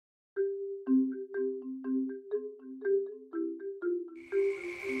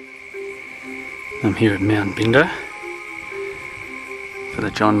I'm here at Mt Bindo for the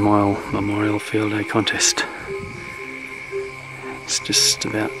John Moyle Memorial Field Day contest. It's just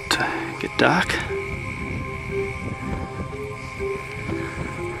about to get dark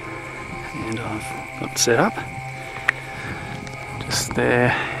and I've got set up just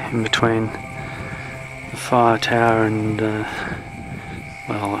there in between the fire tower and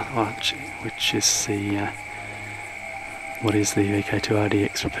which is the what is the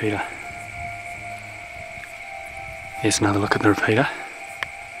VK2IO repeater. Here's another look at the repeater.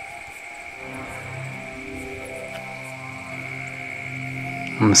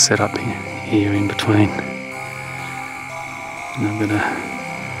 I'm set up here in between, and I've got a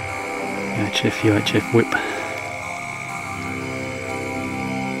UHF whip.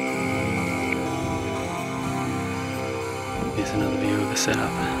 Here's another view of the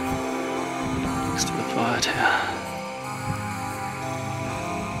setup next to the fire tower.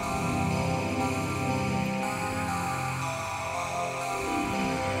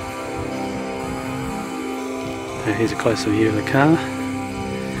 Here's a closer view of the car.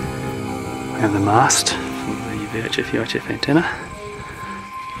 We have the mast for the VHF UHF antenna,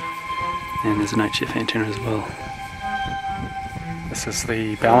 and there's an HF antenna as well. This is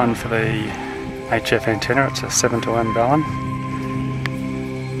the balun for the HF antenna. It's a 7:1 balun,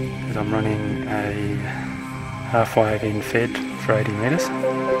 and I'm running a half-wave in fed for 80 metres.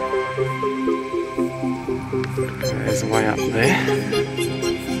 There's the way up there.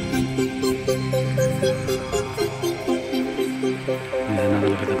 Another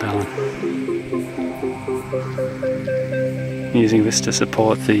look at the balun. Using this to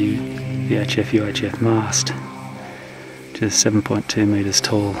support the VHF UHF mast, which is 7.2 metres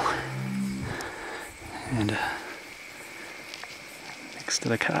tall, and next to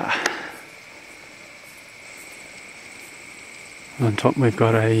the car. On top we've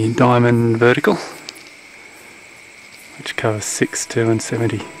got a diamond vertical, which covers 6, 2 and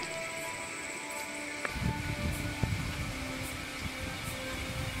 70.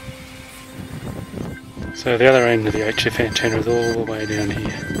 So the other end of the HF antenna is all the way down here.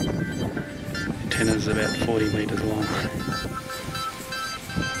 The antenna is about 40 metres long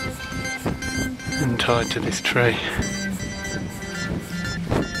and tied to this tree.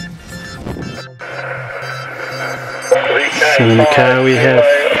 So in the car we have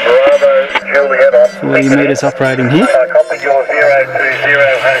 40 metres operating here.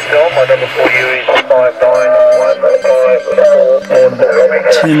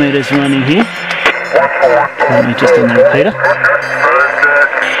 2 metres running here. Currently just on the repeater.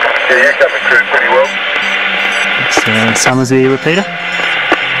 It's Summersy repeater.